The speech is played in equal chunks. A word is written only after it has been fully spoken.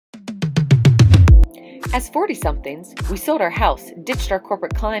As 40-somethings, we sold our house, ditched our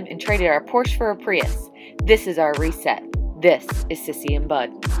corporate climb, and traded our Porsche for a Prius. This is our reset. This is Cissy and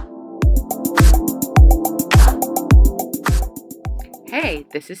Bud. Hey,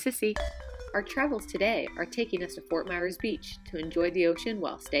 this is Cissy. Our travels today are taking us to Fort Myers Beach to enjoy the ocean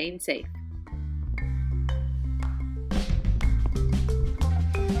while staying safe.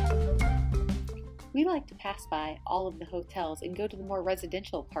 We like to pass by all of the hotels and go to the more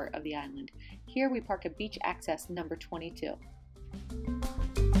residential part of the island. Here we park at Beach Access number 22.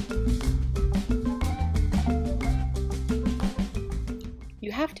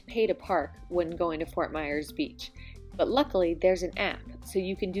 You have to pay to park when going to Fort Myers Beach, but luckily there's an app, so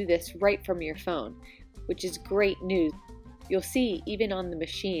you can do this right from your phone, which is great news. You'll see even on the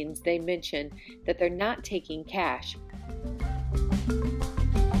machines they mention that they're not taking cash.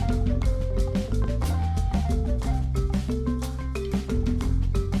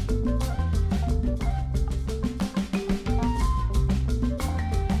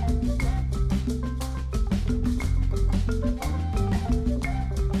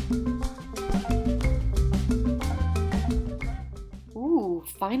 Ooh,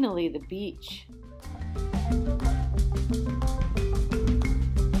 finally the beach.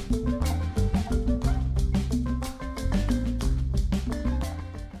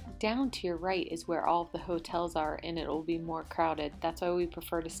 Down to your right is where all of the hotels are, and it will be more crowded. That's why we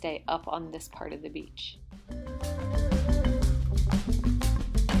prefer to stay up on this part of the beach.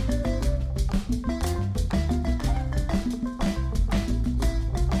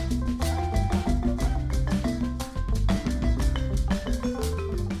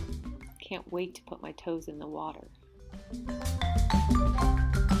 Can't wait to put my toes in the water.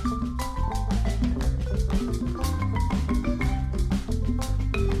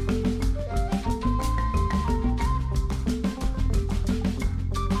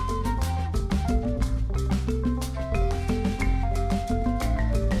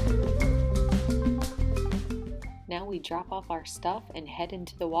 Now we drop off our stuff and head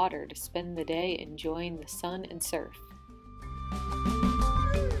into the water to spend the day enjoying the sun and surf.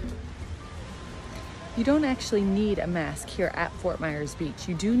 You don't actually need a mask here at Fort Myers Beach.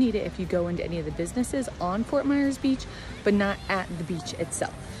 You do need it if you go into any of the businesses on Fort Myers Beach, but not at the beach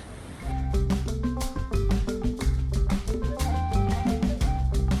itself.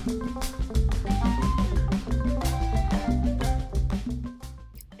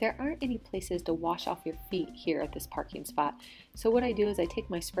 There aren't any places to wash off your feet here at this parking spot, so what I do is I take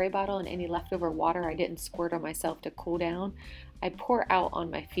my spray bottle and any leftover water I didn't squirt on myself to cool down, I pour out on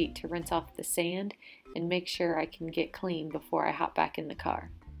my feet to rinse off the sand and make sure I can get clean before I hop back in the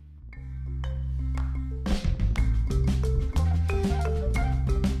car.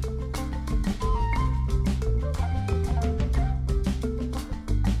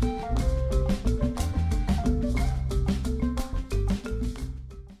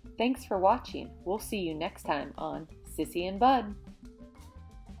 Thanks for watching. We'll see you next time on Cissy and Bud.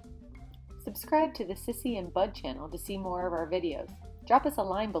 Subscribe to the Cissy and Bud channel to see more of our videos. Drop us a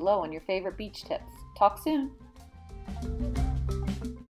line below on your favorite beach tips. Talk soon.